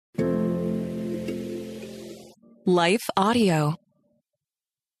Life Audio.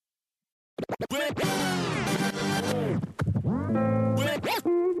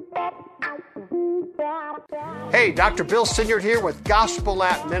 Hey, Dr. Bill Sinyard here with Gospel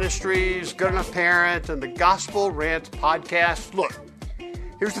Lap Ministries, Good Enough Parent, and the Gospel Rant podcast. Look,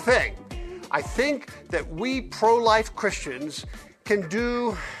 here's the thing. I think that we pro-life Christians can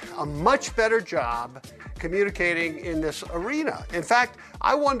do a much better job communicating in this arena. In fact,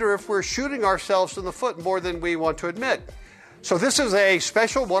 I wonder if we're shooting ourselves in the foot more than we want to admit. So this is a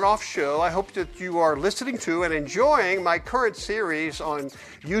special one-off show. I hope that you are listening to and enjoying my current series on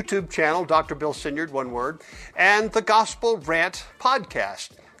YouTube channel, Dr. Bill Sinyard, one word, and the Gospel Rant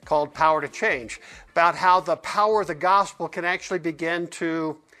podcast called Power to Change, about how the power of the gospel can actually begin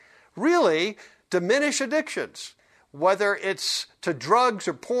to really diminish addictions, whether it's to drugs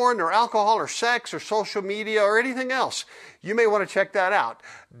or porn or alcohol or sex or social media or anything else. You may want to check that out,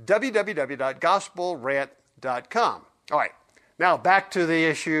 www.gospelrant.com. All right. Now, back to the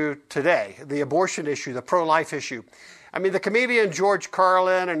issue today, the abortion issue, the pro-life issue. I mean, the comedian George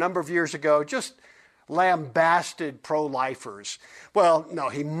Carlin, a number of years ago, just lambasted pro-lifers. Well, no,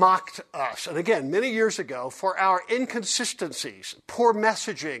 he mocked us. And again, many years ago, for our inconsistencies, poor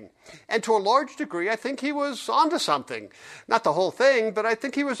messaging. And to a large degree, I think he was onto something. Not the whole thing, but I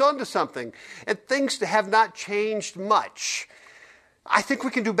think he was onto something. And things have not changed much. I think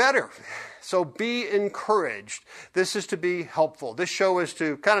we can do better. So be encouraged. This is to be helpful. This show is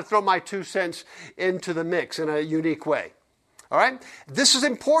to kind of throw my 2 cents into the mix in a unique way. All right? This is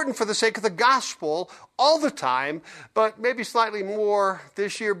important for the sake of the gospel all the time, but maybe slightly more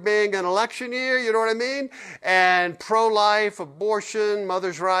this year being an election year, you know what I mean? And pro-life, abortion,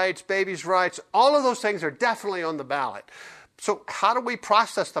 mother's rights, babies' rights, all of those things are definitely on the ballot. So how do we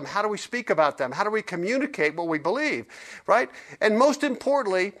process them? How do we speak about them? How do we communicate what we believe, right? And most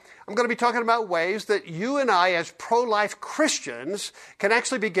importantly, I'm going to be talking about ways that you and I as pro-life Christians can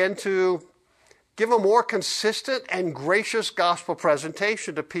actually begin to give a more consistent and gracious gospel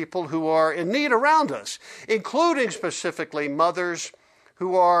presentation to people who are in need around us, including specifically mothers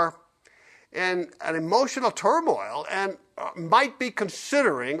who are in an emotional turmoil and might be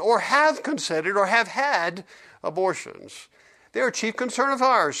considering or have considered or have had abortions. They're a chief concern of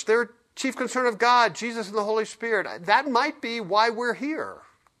ours. They're a chief concern of God, Jesus, and the Holy Spirit. That might be why we're here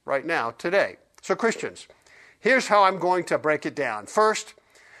right now, today. So Christians, here's how I'm going to break it down. First,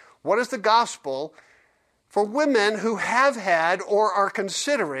 what is the gospel for women who have had or are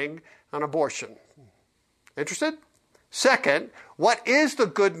considering an abortion? Interested? Second, what is the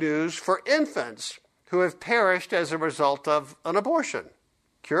good news for infants who have perished as a result of an abortion?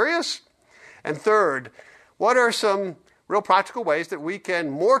 Curious? And third, what are some real practical ways that we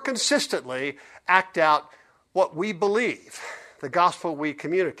can more consistently act out what we believe, the gospel we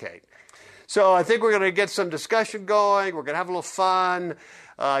communicate? So I think we're going to get some discussion going. We're going to have a little fun.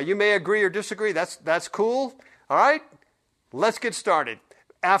 You may agree or disagree. That's cool. All right? Let's get started.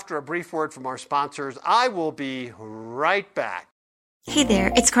 After a brief word from our sponsors, I will be right back. Hey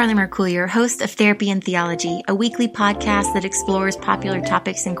there, it's Carly Mercourier, host of Therapy and Theology, a weekly podcast that explores popular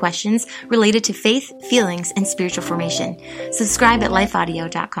topics and questions related to faith, feelings, and spiritual formation. Subscribe at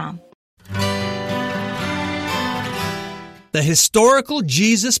lifeaudio.com. The Historical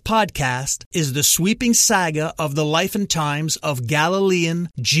Jesus Podcast is the sweeping saga of the life and times of Galilean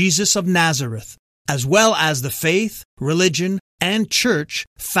Jesus of Nazareth, as well as the faith, religion, and church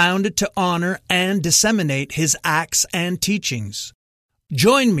founded to honor and disseminate his acts and teachings.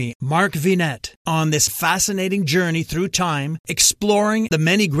 Join me, Mark Vinette, on this fascinating journey through time, exploring the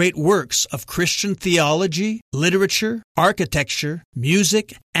many great works of Christian theology, literature, architecture,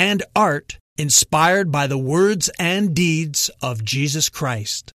 music, and art inspired by the words and deeds of Jesus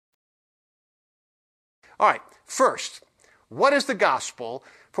Christ. All right, first, what is the gospel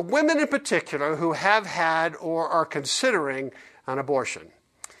for women in particular who have had or are considering an abortion?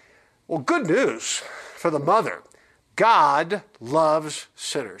 Well, good news for the mother. God loves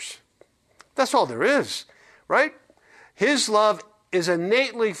sinners. That's all there is, right? His love is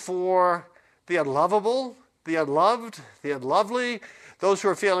innately for the unlovable, the unloved, the unlovely, those who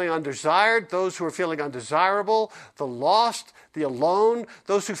are feeling undesired, those who are feeling undesirable, the lost, the alone,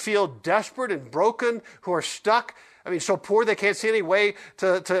 those who feel desperate and broken, who are stuck, so poor they can't see any way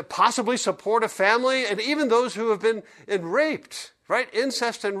to possibly support a family, and even those who have been raped, right?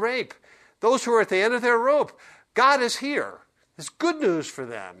 Incest and rape. Those who are at the end of their rope. God is here. There's good news for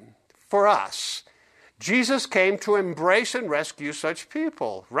them, for us. Jesus came to embrace and rescue such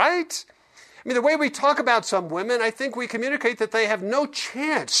people, right? The way we talk about some women, I think we communicate that they have no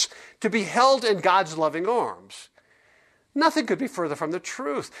chance to be held in God's loving arms. Nothing could be further from the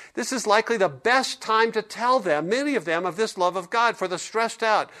truth. This is likely the best time to tell them, many of them, of this love of God for the stressed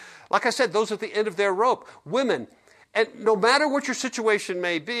out. Like I said, those at the end of their rope, women. And no matter what your situation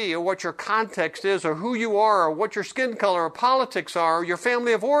may be, or what your context is, or who you are, or what your skin color or politics are, or your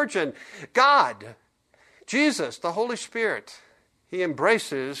family of origin, God, Jesus, the Holy Spirit, He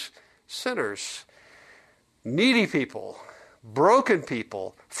embraces sinners, needy people, broken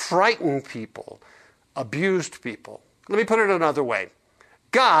people, frightened people, abused people. Let me put it another way.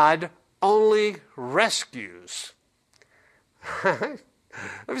 God only rescues. Let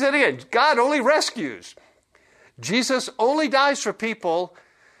me say it again. God only rescues. Jesus only dies for people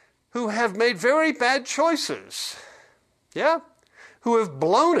who have made very bad choices. Yeah? Who have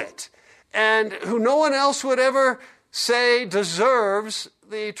blown it. And who no one else would ever say deserves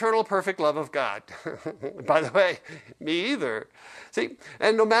the eternal perfect love of God. By the way, me either. See,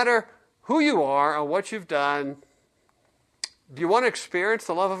 and no matter who you are or what you've done, do you want to experience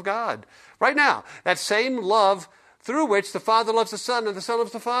the love of God? Right now, that same love through which the Father loves the Son and the Son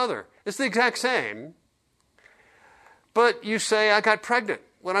loves the Father. It's the exact same. But you say, I got pregnant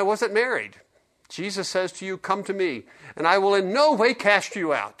when I wasn't married. Jesus says to you, come to me, and I will in no way cast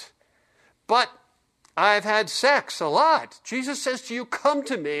you out. But I've had sex a lot. Jesus says to you, come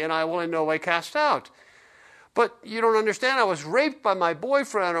to me, and I will in no way cast out. But you don't understand. I was raped by my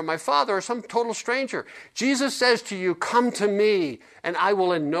boyfriend or my father or some total stranger. Jesus says to you, come to me, and I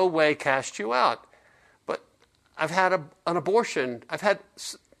will in no way cast you out. But I've had an abortion. I've had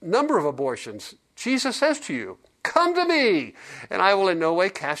a number of abortions. Jesus says to you, come to me, and I will in no way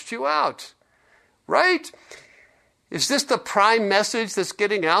cast you out. Right? Is this the prime message that's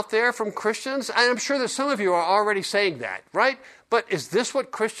getting out there from Christians? I'm sure that some of you are already saying that, right? But is this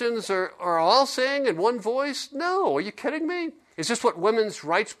what Christians are all saying in one voice? No, are you kidding me? Is this what women's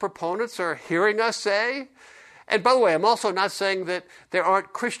rights proponents are hearing us say? And by the way, I'm also not saying that there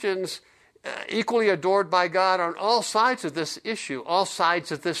aren't Christians equally adored by God on all sides of this issue, all sides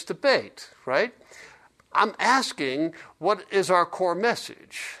of this debate, right? I'm asking, what is our core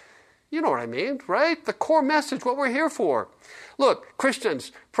message? You know what I mean, right? The core message, what we're here for. Look,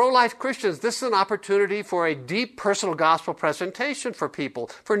 Christians, pro-life Christians, this is an opportunity for a deep personal gospel presentation for people,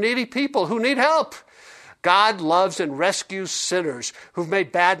 for needy people who need help. God loves and rescues sinners who've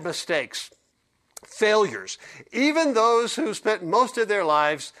made bad mistakes, failures, even those who spent most of their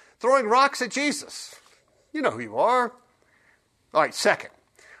lives throwing rocks at Jesus. You know who you are. All right, second.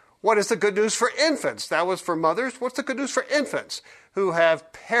 What is the good news for infants? That was for mothers. What's the good news for infants who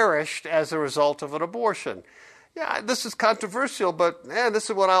have perished as a result of an abortion? Yeah, this is controversial, but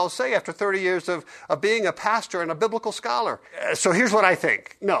this is what I'll say after 30 years of being a pastor and a biblical scholar. So here's what I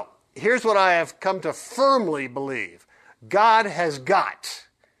think. No, here's what I have come to firmly believe. God has got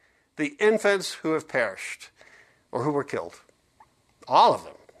the infants who have perished or who were killed. All of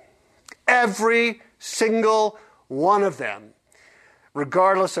them. Every single one of them.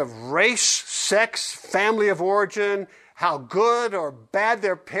 Regardless of race, sex, family of origin, how good or bad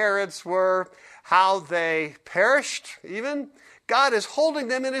their parents were, how they perished even, God is holding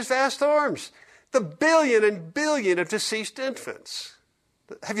them in His vast arms. The billion and billion of deceased infants.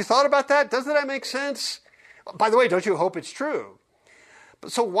 Have you thought about that? Doesn't that make sense? By the way, don't you hope it's true?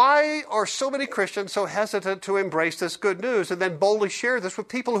 So why are so many Christians so hesitant to embrace this good news and then boldly share this with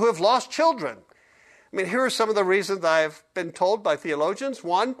people who have lost children? I mean, here are some of the reasons I've been told by theologians.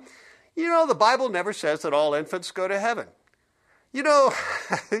 One, the Bible never says that all infants go to heaven.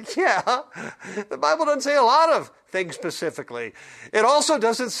 Yeah, the Bible doesn't say a lot of things specifically. It also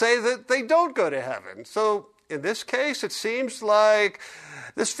doesn't say that they don't go to heaven. So in this case, it seems like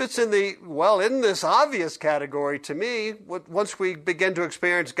this fits in this obvious category to me. Once we begin to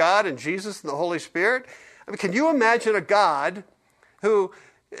experience God and Jesus and the Holy Spirit, I mean, can you imagine a God who,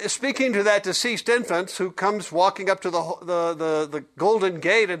 speaking to that deceased infant who comes walking up to the golden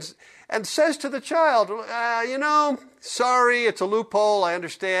gate and says to the child, sorry, it's a loophole, I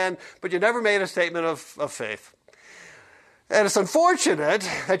understand, but you never made a statement of faith. And it's unfortunate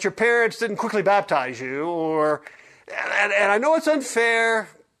that your parents didn't quickly baptize you, and I know it's unfair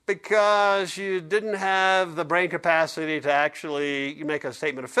because you didn't have the brain capacity to actually make a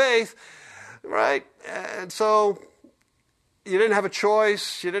statement of faith, right? And so you didn't have a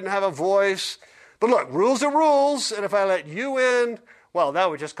choice, you didn't have a voice. But look, rules are rules, and if I let you in, well, that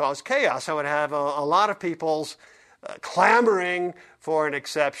would just cause chaos. I would have a lot of people's clamoring for an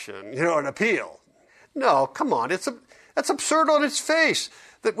exception, an appeal. No, come on, that's absurd on its face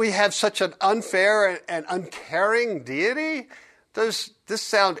that we have such an unfair and uncaring deity. Does this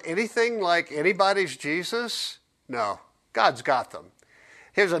sound anything like anybody's Jesus? No, God's got them.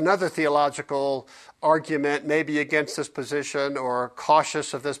 Here's another theological argument, maybe against this position or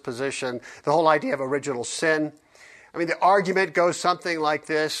cautious of this position, the whole idea of original sin. I mean, the argument goes something like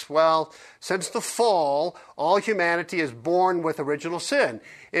this. Well, since the fall, all humanity is born with original sin.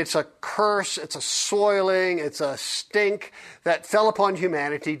 It's a curse, it's a soiling, it's a stink that fell upon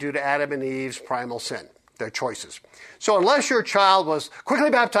humanity due to Adam and Eve's primal sin, their choices. So unless your child was quickly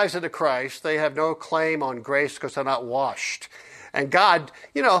baptized into Christ, they have no claim on grace because they're not washed. And God,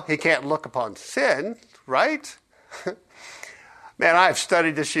 he can't look upon sin, right? Man, I've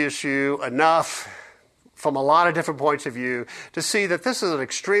studied this issue enough from a lot of different points of view to see that this is an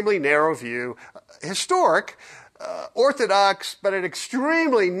extremely narrow view, historic, orthodox, but an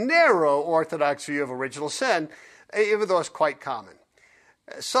extremely narrow orthodox view of original sin, even though it's quite common.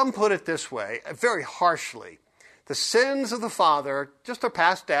 Some put it this way, very harshly. The sins of the father just are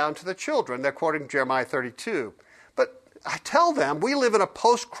passed down to the children. They're quoting Jeremiah 32. But I tell them, we live in a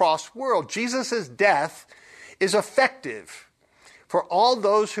post-cross world. Jesus' death is effective for all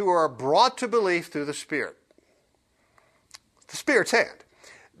those who are brought to belief through the Spirit. The Spirit's hand.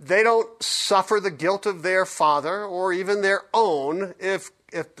 They don't suffer the guilt of their father or even their own if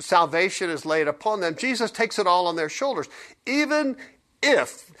salvation is laid upon them. Jesus takes it all on their shoulders. Even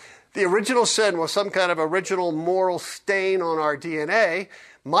if the original sin was some kind of original moral stain on our DNA,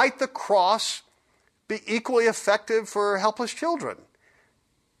 might the cross be equally effective for helpless children?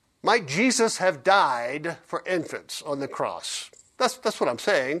 Might Jesus have died for infants on the cross? That's what I'm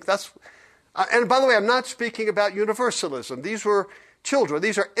saying. And by the way, I'm not speaking about universalism. These were children.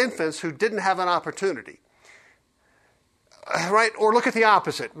 These are infants who didn't have an opportunity. Right? Or look at the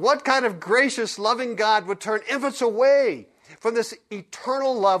opposite. What kind of gracious, loving God would turn infants away from this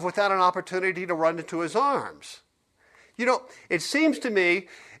eternal love without an opportunity to run into his arms? It seems to me,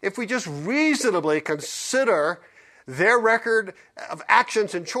 if we just reasonably consider their record of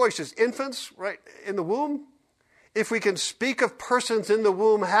actions and choices, infants, right, in the womb, if we can speak of persons in the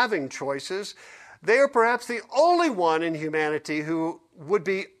womb having choices, they are perhaps the only one in humanity who would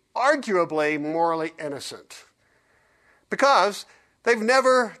be arguably morally innocent. Because they've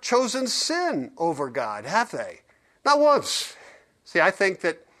never chosen sin over God, have they? Not once. See, I think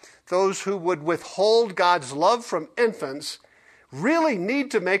that those who would withhold God's love from infants really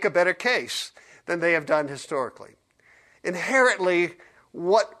need to make a better case than they have done historically. Inherently,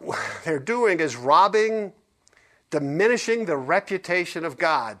 what they're doing is diminishing the reputation of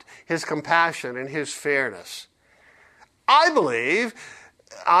God, his compassion and his fairness. I believe,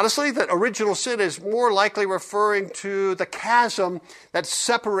 honestly, that original sin is more likely referring to the chasm that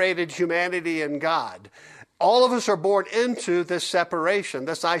separated humanity and God. All of us are born into this separation,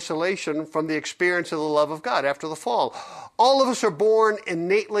 this isolation from the experience of the love of God after the fall. All of us are born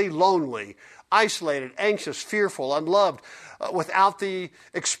innately lonely, isolated, anxious, fearful, unloved, without the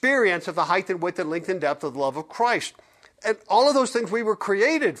experience of the height and width and length and depth of the love of Christ. And all of those things we were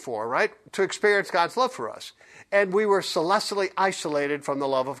created for, right? To experience God's love for us. And we were celestially isolated from the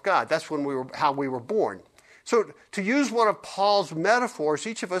love of God. That's how we were born. So to use one of Paul's metaphors,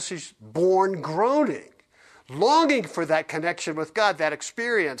 each of us is born groaning, longing for that connection with God, that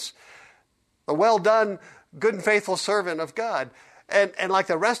experience, a well done, good and faithful servant of God. And like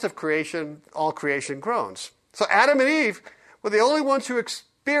the rest of creation, all creation groans. So Adam and Eve were the only ones who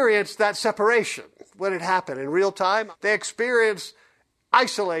experienced that separation when it happened in real time. They experienced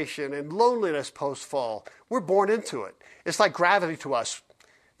isolation and loneliness post-fall. We're born into it. It's like gravity to us.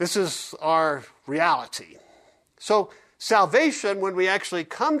 This is our reality. So salvation, when we actually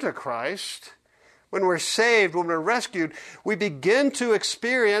come to Christ, when we're saved, when we're rescued, we begin to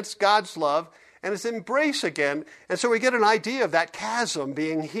experience God's love and his embrace again. And so we get an idea of that chasm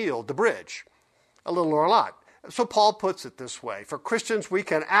being healed, the bridge, a little or a lot. So Paul puts it this way. For Christians, we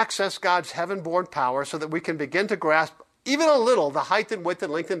can access God's heaven-born power so that we can begin to grasp even a little the height and width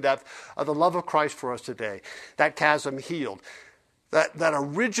and length and depth of the love of Christ for us today. That chasm healed. That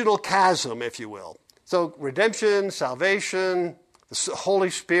original chasm, if you will. So redemption, salvation, the Holy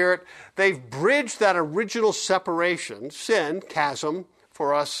Spirit, they've bridged that original separation, sin, chasm,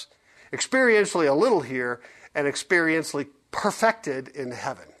 for us experientially a little here and experientially perfected in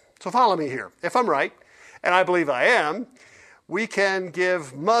heaven. So follow me here. If I'm right, and I believe I am, we can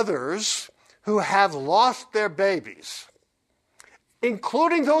give mothers who have lost their babies,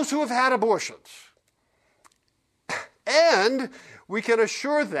 including those who have had abortions, and we can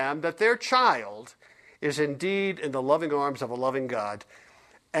assure them that their child is indeed in the loving arms of a loving God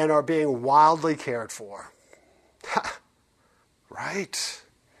and are being wildly cared for. Right?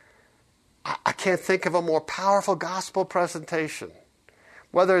 I can't think of a more powerful gospel presentation.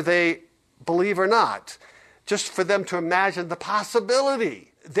 Whether they believe or not, just for them to imagine the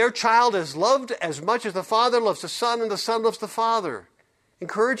possibility. Their child is loved as much as the Father loves the Son, and the Son loves the Father.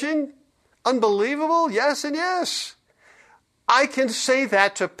 Encouraging? Unbelievable? Yes and yes. I can say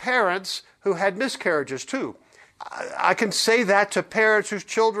that to parents who had miscarriages too. I can say that to parents whose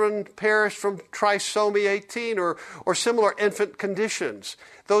children perished from trisomy 18 or similar infant conditions.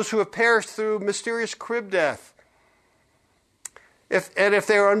 Those who have perished through mysterious crib death. If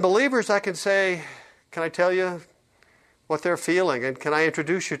they are unbelievers, I can say, can I tell you what they're feeling? And can I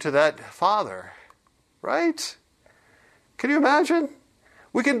introduce you to that father? Right? Can you imagine?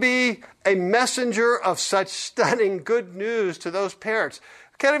 We can be a messenger of such stunning good news to those parents.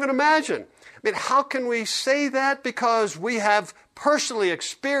 I can't even imagine. I mean, how can we say that? Because we have personally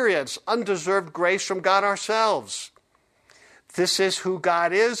experienced undeserved grace from God ourselves. This is who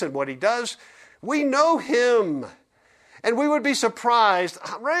God is and what He does. We know Him. And we would be surprised,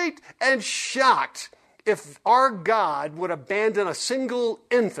 right, and shocked if our God would abandon a single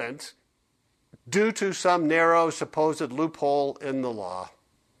infant due to some narrow supposed loophole in the law.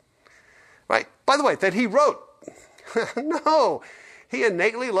 Right? By the way, that He wrote. No. He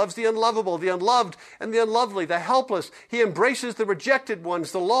innately loves the unlovable, the unloved, and the unlovely, the helpless. He embraces the rejected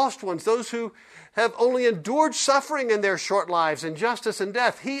ones, the lost ones, those who have only endured suffering in their short lives, injustice and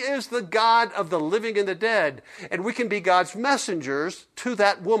death. He is the God of the living and the dead. And we can be God's messengers to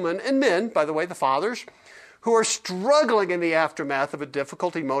that woman and men, by the way, the fathers, who are struggling in the aftermath of a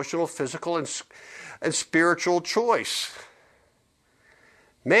difficult emotional, physical, and spiritual choice.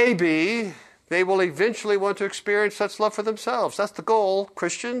 Maybe they will eventually want to experience such love for themselves. That's the goal,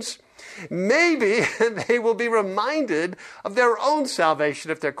 Christians. Maybe they will be reminded of their own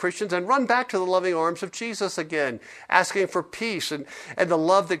salvation if they're Christians and run back to the loving arms of Jesus again, asking for peace and the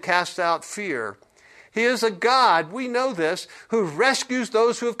love that casts out fear. He is a God, we know this, who rescues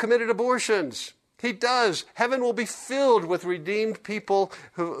those who have committed abortions. He does. Heaven will be filled with redeemed people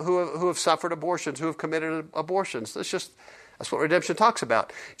who have suffered abortions, who have committed abortions. That's what redemption talks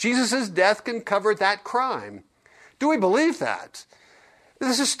about. Jesus' death can cover that crime. Do we believe that?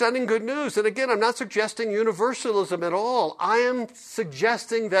 This is stunning good news. And again, I'm not suggesting universalism at all. I am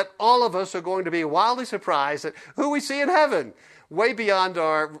suggesting that all of us are going to be wildly surprised at who we see in heaven, way beyond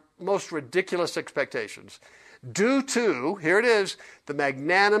our most ridiculous expectations, due to, here it is, the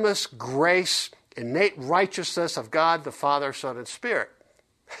magnanimous grace, innate righteousness of God, the Father, Son, and Spirit.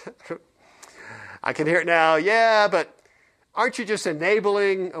 I can hear it now. Yeah, but aren't you just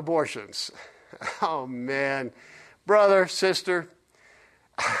enabling abortions? Oh, man. Brother, sister,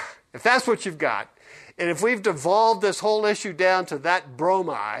 if that's what you've got, and if we've devolved this whole issue down to that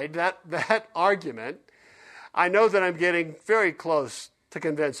bromide, that argument, I know that I'm getting very close to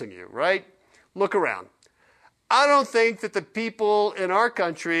convincing you, right? Look around. I don't think that the people in our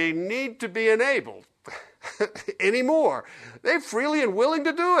country need to be enabled anymore. They're freely and willing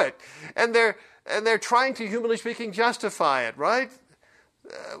to do it. And they're trying to, humanly speaking, justify it, right?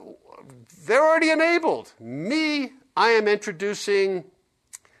 They're already enabled. Me, I am introducing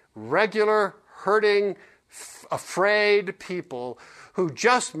regular, hurting, afraid people who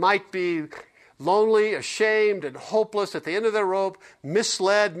just might be lonely, ashamed, and hopeless at the end of their rope,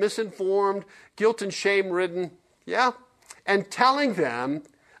 misled, misinformed, guilt and shame-ridden, yeah? And telling them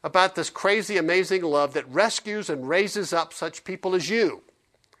about this crazy, amazing love that rescues and raises up such people as you.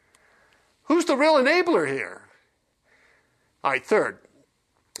 Who's the real enabler here? All right, third,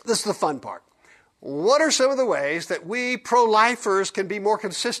 this is the fun part. What are some of the ways that we pro-lifers can be more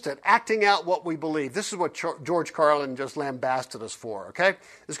consistent, acting out what we believe? This is what George Carlin just lambasted us for, okay?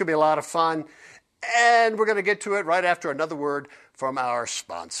 This is going to be a lot of fun, and we're going to get to it right after another word from our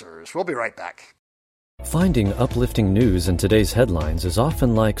sponsors. We'll be right back. Finding uplifting news in today's headlines is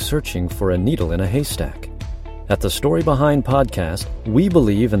often like searching for a needle in a haystack. At the Story Behind podcast, we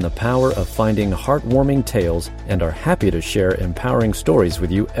believe in the power of finding heartwarming tales and are happy to share empowering stories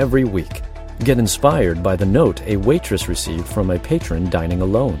with you every week. Get inspired by the note a waitress received from a patron dining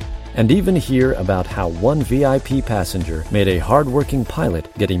alone, and even hear about how one VIP passenger made a hardworking pilot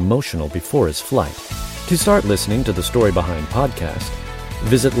get emotional before his flight. To start listening to the Story Behind podcast,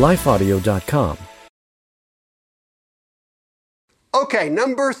 visit lifeaudio.com. Okay,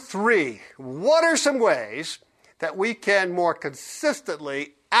 number 3. What are some ways that we can more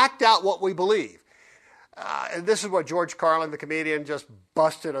consistently act out what we believe? And this is what George Carlin, the comedian, just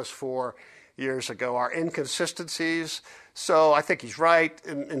busted us for years ago, our inconsistencies. So I think he's right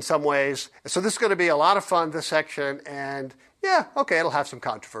in some ways. So this is going to be a lot of fun, this section, and yeah, okay, it'll have some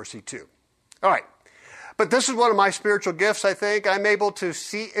controversy too. All right. But this is one of my spiritual gifts, I think. I'm able to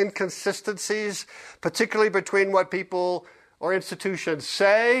see inconsistencies, particularly between what people or institutions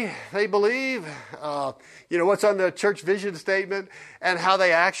say they believe, what's on the church vision statement, and how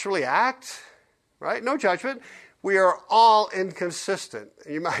they actually act, right? No judgment. We are all inconsistent.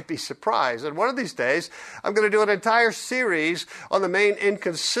 You might be surprised. And one of these days, I'm going to do an entire series on the main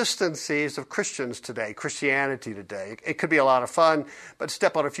inconsistencies of Christians today, Christianity today. It could be a lot of fun, but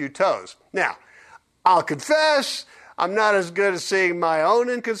step on a few toes. Now, I'll confess, I'm not as good at seeing my own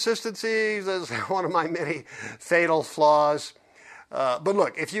inconsistencies as one of my many fatal flaws. But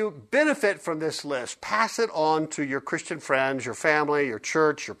look, if you benefit from this list, pass it on to your Christian friends, your family, your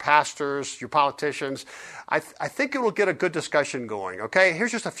church, your pastors, your politicians. I think it will get a good discussion going, okay?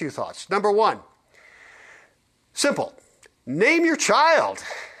 Here's just a few thoughts. Number one, simple. Name your child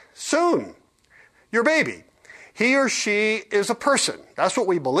soon, your baby. He or she is a person. That's what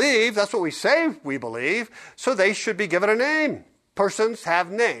we believe. That's what we say we believe. So they should be given a name. Persons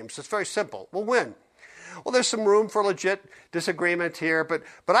have names. It's very simple. Well, when? Well, there's some room for legit disagreement here, but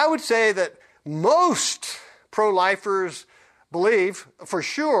I would say that most pro-lifers believe, for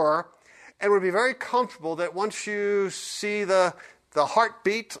sure, and would be very comfortable that once you see the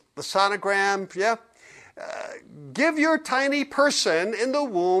heartbeat, the sonogram, give your tiny person in the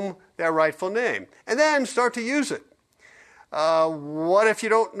womb their rightful name, and then start to use it. What if you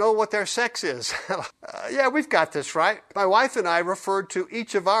don't know what their sex is? We've got this, right? My wife and I referred to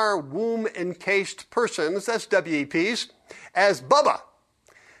each of our womb-encased persons, that's WEPs, as Bubba.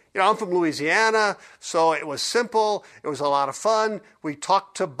 I'm from Louisiana, so it was simple. It was a lot of fun. We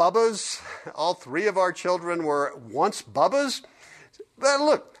talked to Bubbas. All three of our children were once Bubbas. But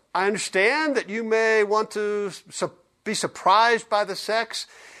look, I understand that you may want to be surprised by the sex.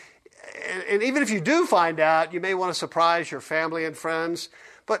 And even if you do find out, you may want to surprise your family and friends.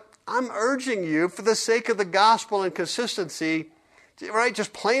 But I'm urging you, for the sake of the gospel and consistency, right,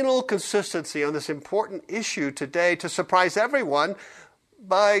 just plain old consistency on this important issue today, to surprise everyone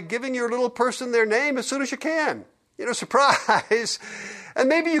by giving your little person their name as soon as you can. Surprise. And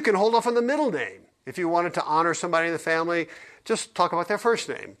maybe you can hold off on the middle name. If you wanted to honor somebody in the family, just talk about their first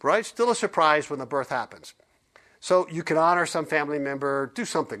name, right? Still a surprise when the birth happens. So you can honor some family member, do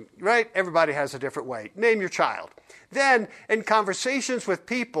something, right? Everybody has a different way. Name your child. Then, in conversations with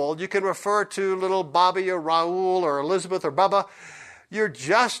people, you can refer to little Bobby or Raul or Elizabeth or Bubba. You're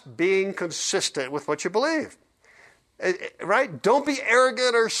just being consistent with what you believe, right? Don't be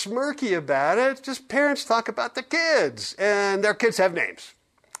arrogant or smirky about it. Just parents talk about the kids, and their kids have names.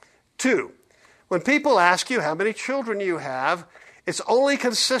 2, when people ask you how many children you have, it's only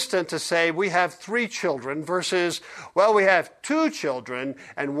consistent to say we have 3 children versus, we have 2 children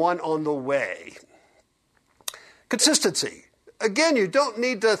and 1 on the way. Consistency. Again, you don't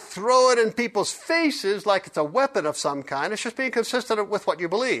need to throw it in people's faces like it's a weapon of some kind. It's just being consistent with what you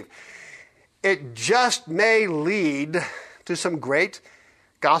believe. It just may lead to some great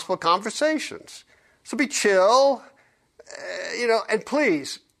gospel conversations. So be chill, and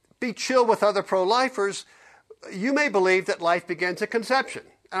please be chill with other pro-lifers. You may believe that life begins at conception.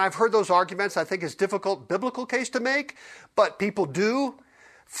 And I've heard those arguments. I think it's a difficult biblical case to make, but people do.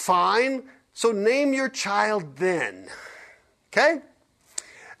 Fine. So name your child then. Okay?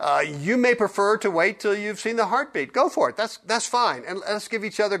 You may prefer to wait till you've seen the heartbeat. Go for it. That's fine. And let's give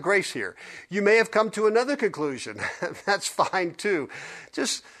each other grace here. You may have come to another conclusion. That's fine too.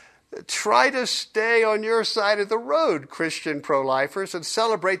 Just try to stay on your side of the road, Christian pro-lifers, and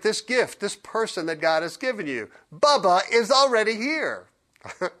celebrate this gift, this person that God has given you. Bubba is already here.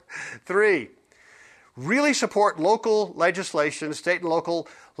 3, really support local legislation, state and local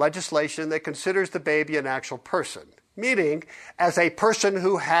legislation that considers the baby an actual person, meaning as a person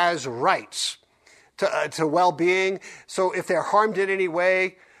who has rights to well-being. So if they're harmed in any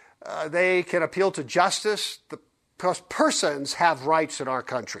way, they can appeal to justice, because persons have rights in our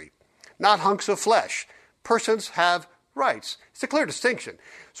country. Not hunks of flesh. Persons have rights. It's a clear distinction.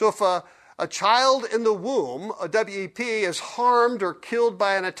 So if a child in the womb, a WEP, is harmed or killed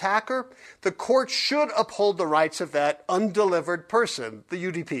by an attacker, the court should uphold the rights of that undelivered person, the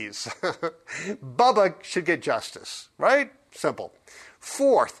UDPs. Bubba should get justice, right? Simple.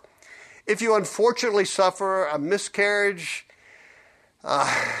 4th, if you unfortunately suffer a miscarriage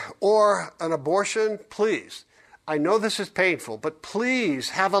or an abortion, please, I know this is painful, but please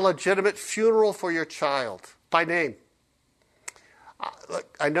have a legitimate funeral for your child by name.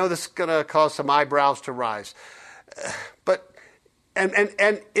 Look, I know this is going to cause some eyebrows to rise, but and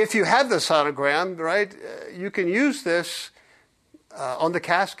if you have the sonogram, right, you can use this on the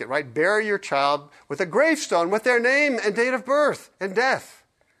casket, right? Bury your child with a gravestone with their name and date of birth and death.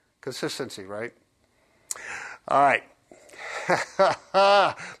 Consistency, right? All right.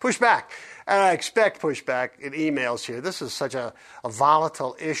 Push back. And I expect pushback in emails here. This is such a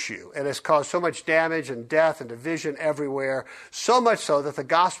volatile issue, and it's caused so much damage and death and division everywhere, so much so that the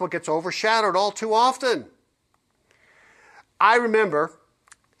gospel gets overshadowed all too often. I remember,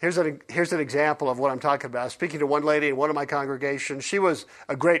 here's an example of what I'm talking about. Speaking to one lady in one of my congregations, she was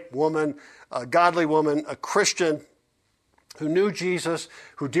a great woman, a godly woman, a Christian who knew Jesus,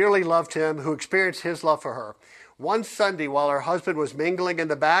 who dearly loved him, who experienced his love for her. One Sunday, while her husband was mingling in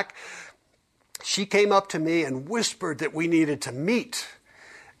the back, she came up to me and whispered that we needed to meet.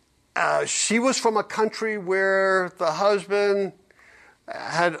 She was from a country where the husband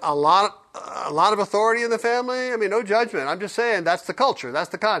had a lot of authority in the family. I mean, no judgment. I'm just saying that's the culture.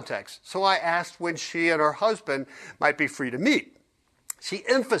 That's the context. So I asked when she and her husband might be free to meet. She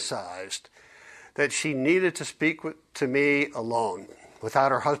emphasized that she needed to speak to me alone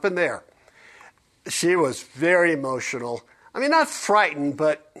without her husband there. She was very emotional. I mean, not frightened,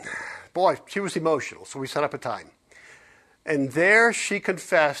 but boy, she was emotional. So we set up a time. And there she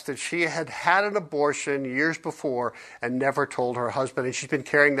confessed that she had had an abortion years before and never told her husband, and she's been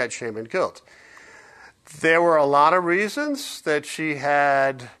carrying that shame and guilt. There were a lot of reasons that she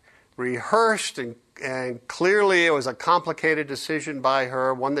had rehearsed, and clearly it was a complicated decision by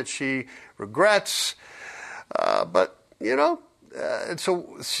her, one that she regrets. But, and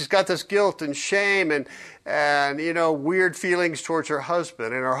so she's got this guilt and shame and weird feelings towards her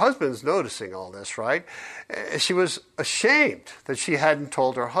husband. And her husband's noticing all this, right? She was ashamed that she hadn't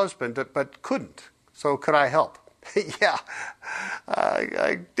told her husband, but couldn't. So could I help? Yeah,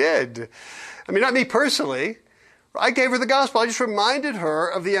 I did. I mean, not me personally. I gave her the gospel. I just reminded her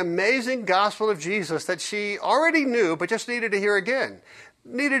of the amazing gospel of Jesus that she already knew, but just needed to hear again.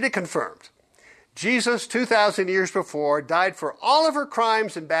 Needed it confirmed. Jesus, 2,000 years before, died for all of her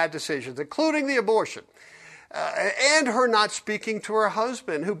crimes and bad decisions, including the abortion, and her not speaking to her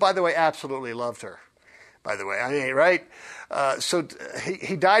husband, who, by the way, absolutely loved her. By the way, I mean, right? So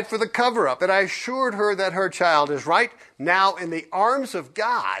he died for the cover-up, and I assured her that her child is right now in the arms of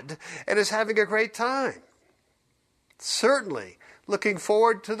God and is having a great time. Certainly looking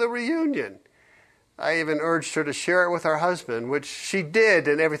forward to the reunion. I even urged her to share it with her husband, which she did,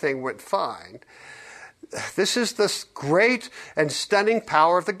 and everything went fine. This is the great and stunning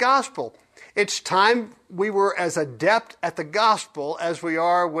power of the gospel. It's time we were as adept at the gospel as we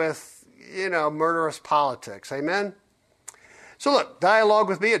are with, murderous politics. Amen? So look, dialogue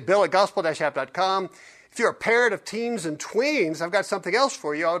with me at bill@gospel-app.com. If you're a parent of teens and tweens, I've got something else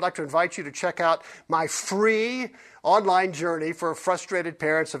for you. I would like to invite you to check out my free online journey for frustrated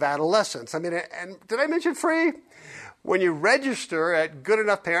parents of adolescents. I mean, and did I mention free? When you register at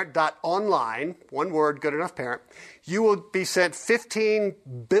goodenoughparent.online, one word, Good Enough Parent, you will be sent 15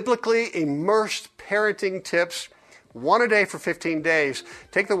 biblically immersed parenting tips, one a day for 15 days.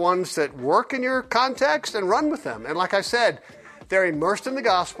 Take the ones that work in your context and run with them. And like I said, they're immersed in the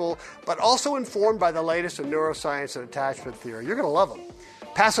gospel, but also informed by the latest in neuroscience and attachment theory. You're going to love them.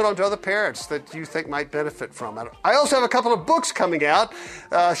 Pass it on to other parents that you think might benefit from it. I also have a couple of books coming out,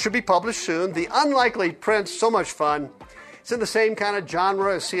 should be published soon. The Unlikely Prince, so much fun. It's in the same kind of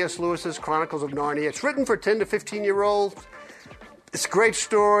genre as C.S. Lewis's Chronicles of Narnia. It's written for 10 to 15-year-olds. It's a great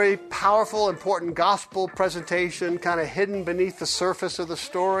story, powerful, important gospel presentation, kind of hidden beneath the surface of the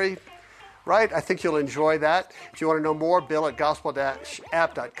story. Right? I think you'll enjoy that. If you want to know more,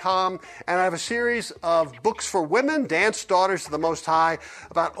 bill@gospel-app.com. And I have a series of books for women, Dance Daughters of the Most High,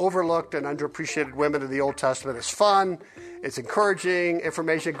 about overlooked and underappreciated women in the Old Testament. It's fun. It's encouraging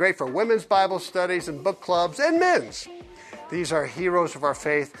information, great for women's Bible studies and book clubs and men's. These are heroes of our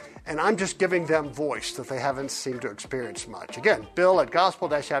faith, and I'm just giving them voice that they haven't seemed to experience much. Again,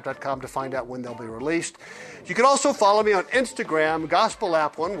 bill@gospel-app.com to find out when they'll be released. You can also follow me on Instagram, Gospel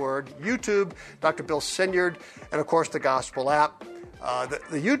App, one word, YouTube, Dr. Bill Senyard, and of course the Gospel App.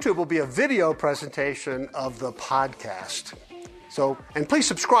 The YouTube will be a video presentation of the podcast. And please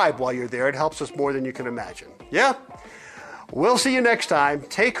subscribe while you're there. It helps us more than you can imagine. Yeah? We'll see you next time.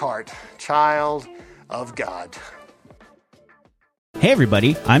 Take heart, child of God. Hey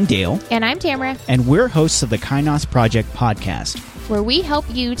everybody, I'm Dale. And I'm Tamara. And we're hosts of the Kainos Project podcast, where we help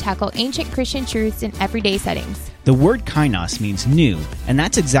you tackle ancient Christian truths in everyday settings. The word Kainos means new, and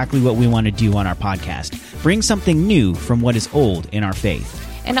that's exactly what we want to do on our podcast. Bring something new from what is old in our faith.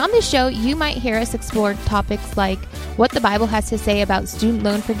 And on this show, you might hear us explore topics like what the Bible has to say about student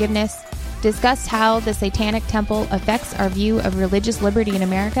loan forgiveness, discuss how the Satanic Temple affects our view of religious liberty in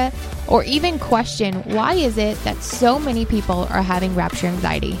America, or even question why is it that so many people are having rapture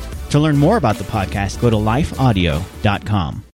anxiety. To learn more about the podcast, go to lifeaudio.com.